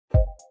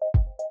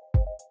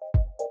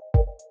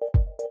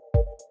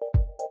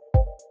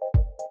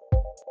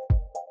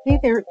Hey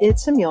there,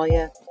 it's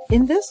Amelia.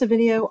 In this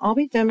video, I'll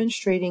be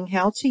demonstrating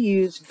how to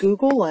use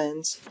Google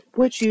Lens,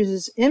 which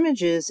uses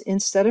images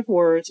instead of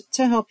words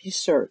to help you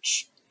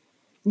search.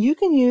 You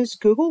can use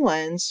Google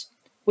Lens,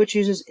 which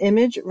uses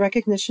image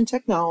recognition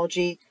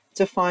technology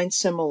to find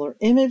similar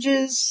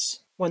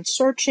images when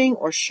searching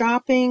or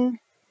shopping,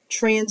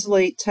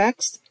 translate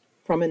text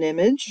from an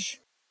image,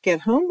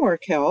 get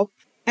homework help,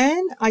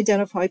 and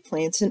identify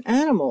plants and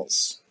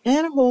animals,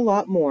 and a whole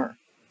lot more.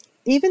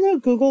 Even though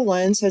Google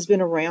Lens has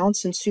been around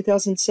since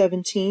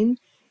 2017,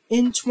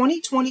 in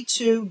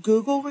 2022,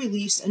 Google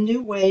released a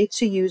new way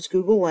to use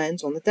Google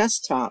Lens on the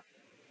desktop.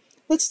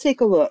 Let's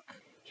take a look.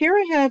 Here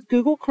I have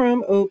Google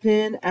Chrome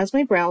open as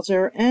my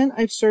browser, and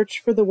I've searched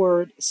for the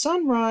word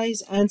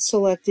sunrise and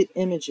selected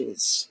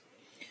images.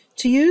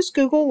 To use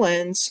Google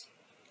Lens,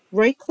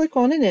 right-click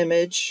on an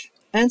image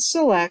and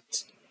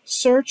select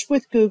Search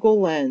with Google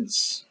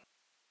Lens.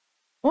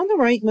 On the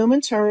right,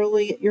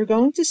 momentarily, you're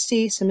going to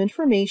see some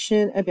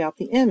information about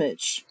the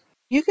image.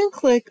 You can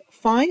click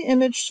Find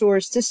Image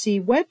Source to see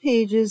web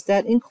pages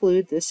that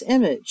include this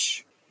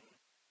image.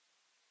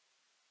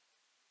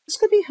 This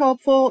could be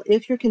helpful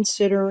if you're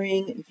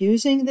considering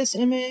using this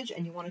image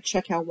and you want to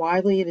check how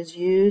widely it is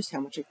used,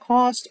 how much it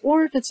costs,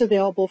 or if it's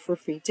available for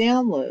free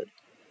download.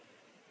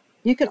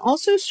 You can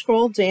also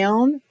scroll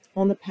down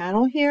on the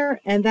panel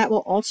here, and that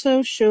will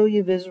also show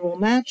you visual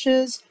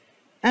matches,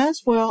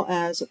 as well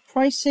as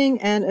pricing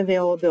and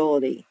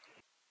availability.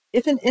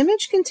 If an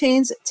image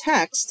contains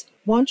text,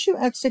 once you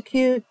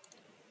execute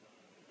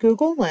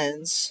Google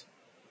Lens,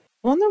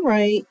 on the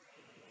right,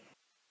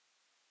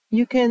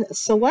 you can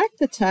select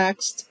the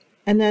text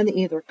and then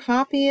either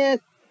copy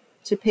it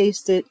to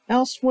paste it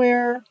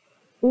elsewhere,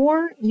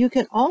 or you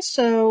can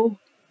also,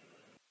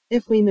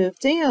 if we move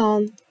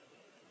down,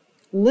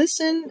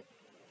 listen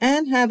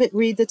and have it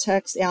read the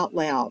text out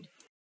loud.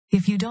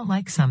 If you don't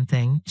like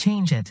something,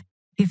 change it.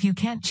 If you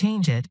can't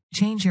change it,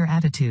 change your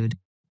attitude.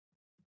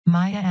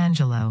 Maya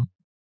Angelou.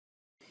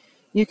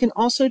 You can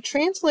also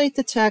translate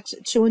the text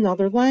to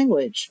another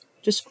language.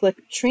 Just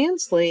click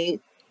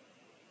Translate,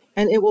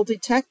 and it will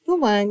detect the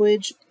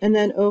language, and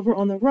then over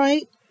on the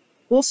right,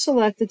 we'll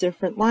select a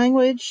different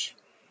language,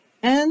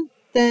 and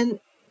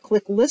then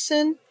click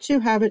Listen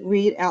to have it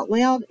read out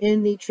loud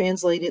in the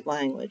translated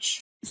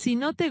language. Si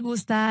no te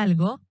gusta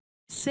algo,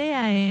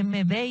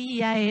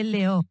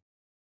 C-A-M-B-I-A-L-O.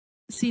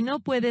 Si no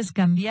puedes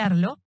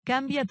cambiarlo,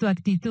 cambia tu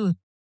actitud.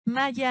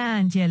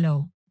 Maya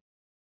Angelou.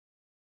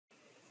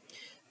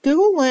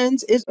 Google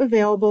Lens is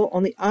available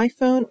on the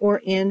iPhone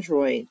or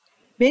Android.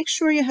 Make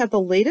sure you have the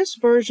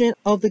latest version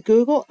of the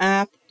Google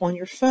app on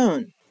your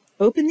phone.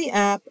 Open the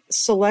app,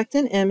 select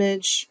an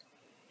image,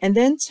 and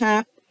then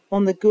tap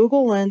on the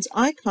Google Lens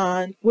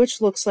icon, which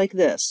looks like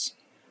this.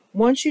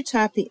 Once you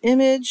tap the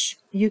image,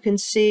 you can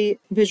see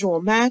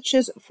visual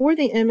matches for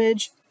the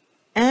image,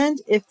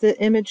 and if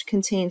the image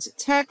contains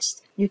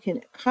text, you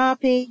can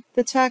copy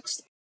the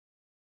text,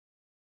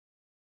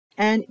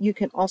 and you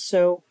can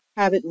also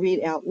have it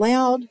read out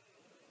loud.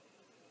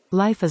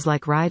 Life is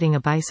like riding a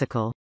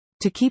bicycle.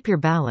 To keep your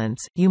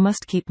balance, you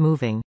must keep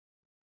moving.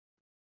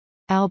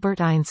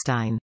 Albert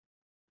Einstein.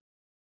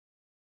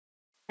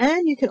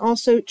 And you can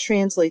also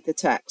translate the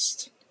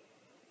text.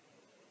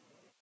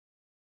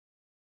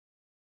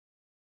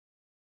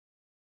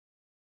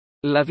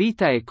 La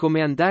vita è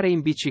come andare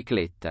in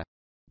bicicletta.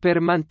 Per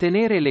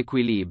mantenere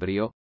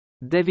l'equilibrio,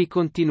 devi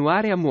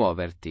continuare a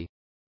muoverti.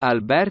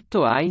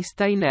 Alberto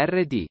Einstein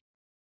RD.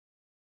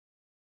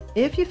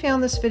 If you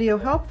found this video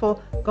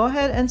helpful, go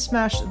ahead and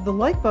smash the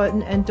like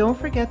button, and don't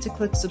forget to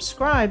click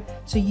subscribe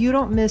so you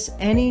don't miss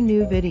any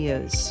new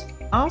videos.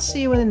 I'll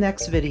see you in the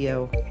next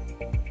video.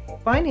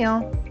 Bye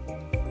now.